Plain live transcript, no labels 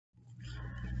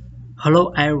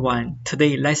Hello everyone,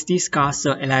 today let's discuss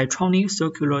the electronic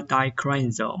circular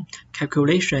dichroism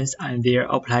calculations and their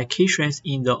applications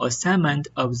in the assignment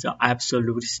of the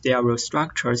absolute stereo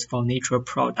structures for natural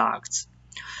products.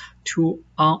 To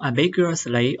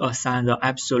unambiguously assign the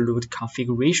absolute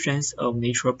configurations of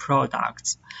natural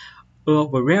products, a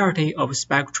variety of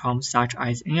spectrums such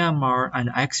as NMR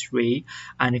and X-ray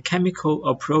and chemical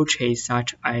approaches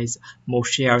such as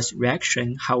Mosher's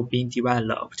reaction have been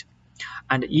developed,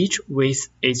 and each with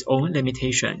its own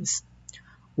limitations.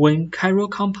 When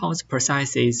chiral compounds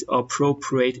possesses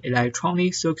appropriate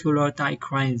electronic circular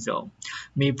dichroism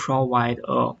may provide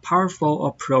a powerful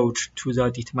approach to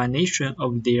the determination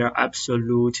of their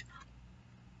absolute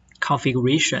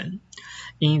configuration.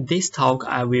 In this talk,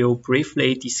 I will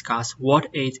briefly discuss what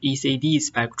is ECD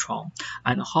spectrum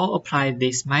and how apply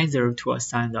this method to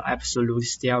assign the absolute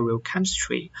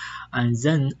stereochemistry, and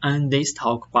then end this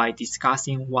talk by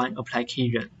discussing one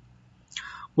application.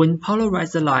 When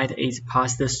polarized light is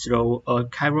passed through a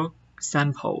chiral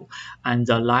sample and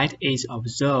the light is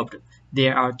observed,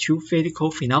 there are two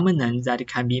physical phenomena that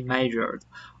can be measured.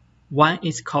 One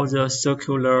is called the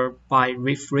circular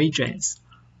birefringence,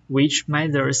 which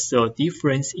measures the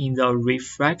difference in the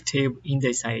refractive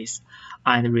indices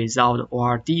and result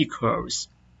ORD curves.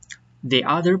 The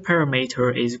other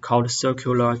parameter is called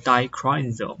circular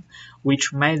dichroism,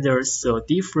 which measures the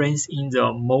difference in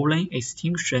the Moulin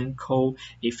extinction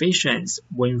coefficients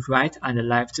when right and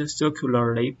left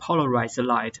circularly polarized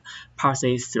light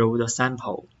passes through the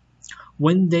sample.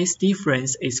 When this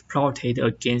difference is plotted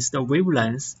against the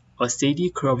wavelength, a CD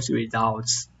curve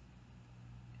results.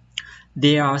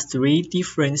 There are three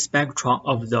different spectra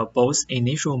of the both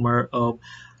enantiomer of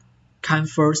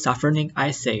camphor sulfuric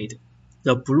acid.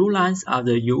 The blue lines are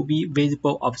the UV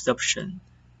visible absorption,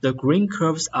 the green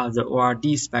curves are the ORD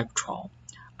spectrum,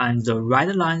 and the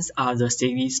red lines are the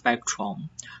CD spectrum.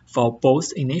 For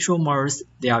both enantiomers,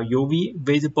 their UV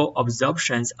visible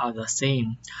absorptions are the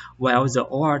same, while the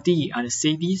ORD and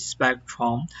CD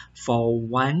spectrum for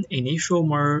one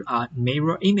enantiomer are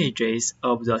mirror images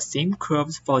of the same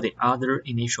curves for the other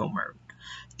enantiomer.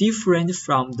 Different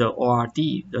from the ORD,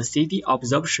 the CD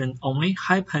absorption only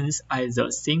happens at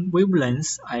the same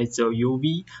wavelength as the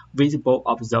UV visible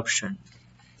absorption.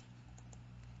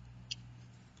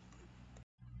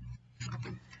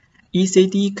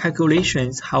 ECD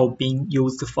calculations have been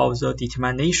used for the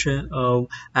determination of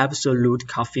absolute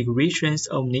configurations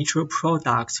of natural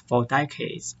products for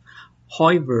decades.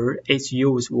 However, its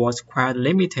use was quite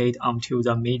limited until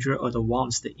the major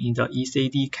advance in the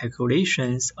ECD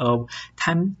calculations of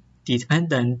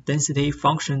time-dependent density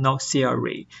functional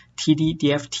theory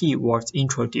 (TD-DFT) was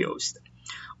introduced,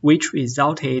 which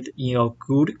resulted in a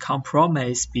good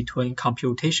compromise between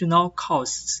computational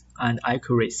costs and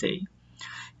accuracy.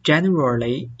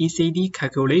 Generally, ECD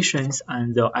calculations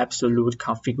and the absolute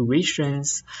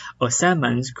configurations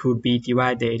assignments could be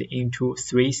divided into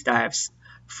three steps.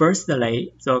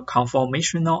 Firstly, the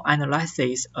conformational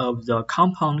analysis of the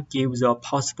compound gives the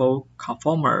possible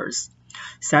conformers.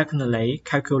 Secondly,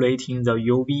 calculating the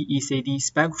UV ECD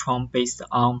spectrum based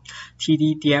on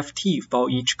TD-DFT for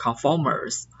each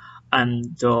conformers,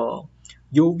 and the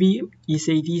UV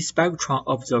ECD spectrum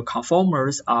of the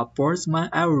conformers are Boltzmann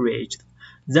averaged.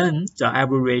 Then, the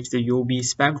averaged UV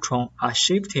spectrum are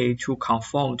shifted to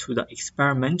conform to the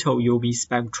experimental UV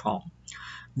spectrum.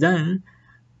 Then,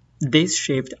 these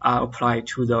shifts are applied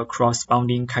to the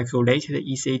corresponding calculated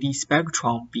ECD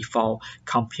spectrum before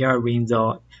comparing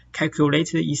the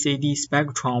calculated ECD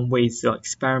spectrum with the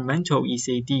experimental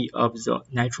ECD of the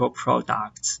natural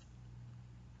products.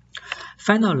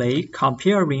 Finally,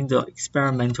 comparing the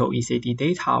experimental ECD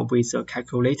data with the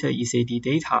calculated ECD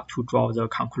data to draw the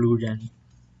conclusion.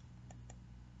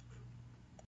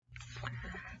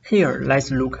 Here,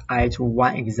 let's look at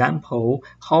one example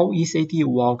how ECD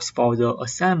works for the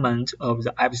assignment of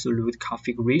the absolute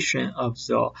configuration of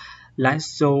the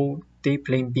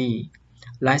lysodiplene B.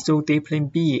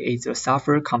 Lysodiplene B is a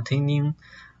sulfur-containing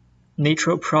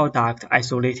natural product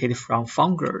isolated from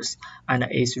fungus, and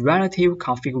its relative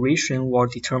configuration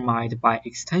was determined by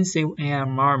extensive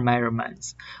NMR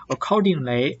measurements.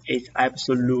 Accordingly, its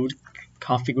absolute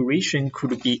configuration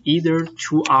could be either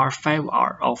 2R,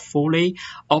 5R, or fully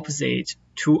opposite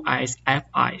 2S,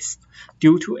 FS.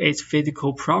 Due to its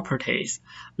physical properties,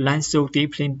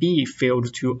 lysodiplene B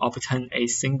failed to obtain a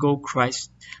single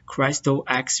crystal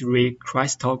X-ray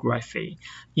crystallography.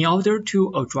 In order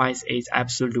to address its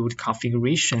absolute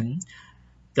configuration,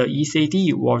 the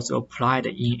ECD was applied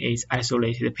in its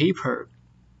isolated paper.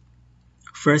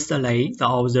 Firstly, the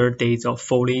author did the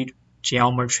fully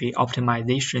geometry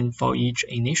optimization for each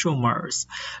initial merge,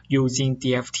 using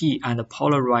DFT and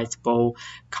polarizable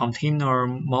container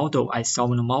model as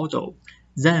solvent model.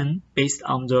 Then, based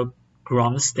on the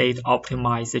ground state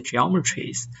optimized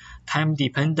geometries,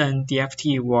 time-dependent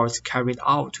DFT was carried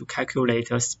out to calculate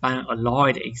the span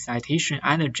alloyed excitation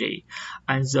energy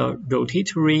and the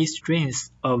rotatory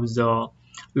strength of the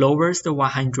lowest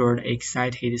 100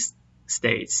 excited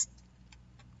states.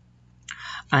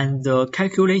 And the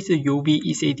calculated UV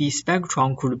ECD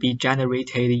spectrum could be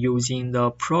generated using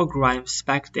the program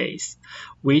SpecDays,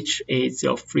 which is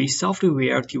a free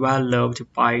software developed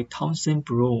by Thomson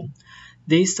Broom.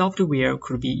 This software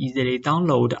could be easily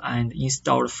downloaded and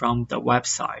installed from the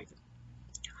website.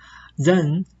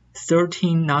 Then,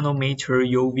 13 nanometer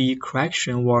UV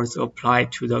correction was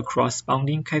applied to the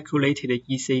corresponding calculated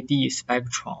ECD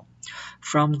spectrum.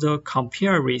 From the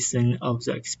comparison of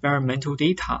the experimental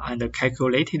data and the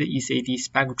calculated ECD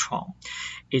spectrum,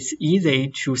 it's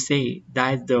easy to say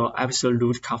that the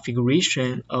absolute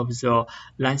configuration of the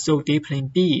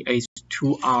lensodiplane B is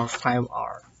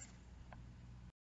 2R5R.